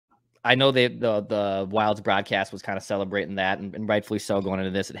I know the Wild's broadcast was kind of celebrating that, and rightfully so going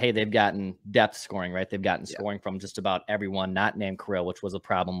into this. Hey, they've gotten depth scoring, right? They've gotten scoring from just about everyone not named Kirill, which was a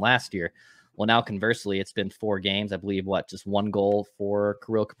problem last year. Well, now conversely, it's been 4 games. I believe just 1 goal for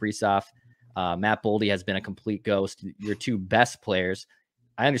Kirill Kaprizov. Matt Boldy has been a complete ghost. Your 2 best players.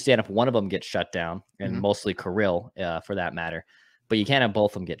 I understand if one of them gets shut down, and mostly Kirill for that matter, but you can't have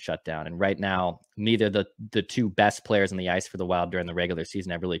both of them get shut down. And right now, neither the 2 best players on the ice for the Wild during the regular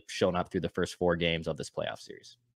season have really shown up through the first 4 games of this playoff series.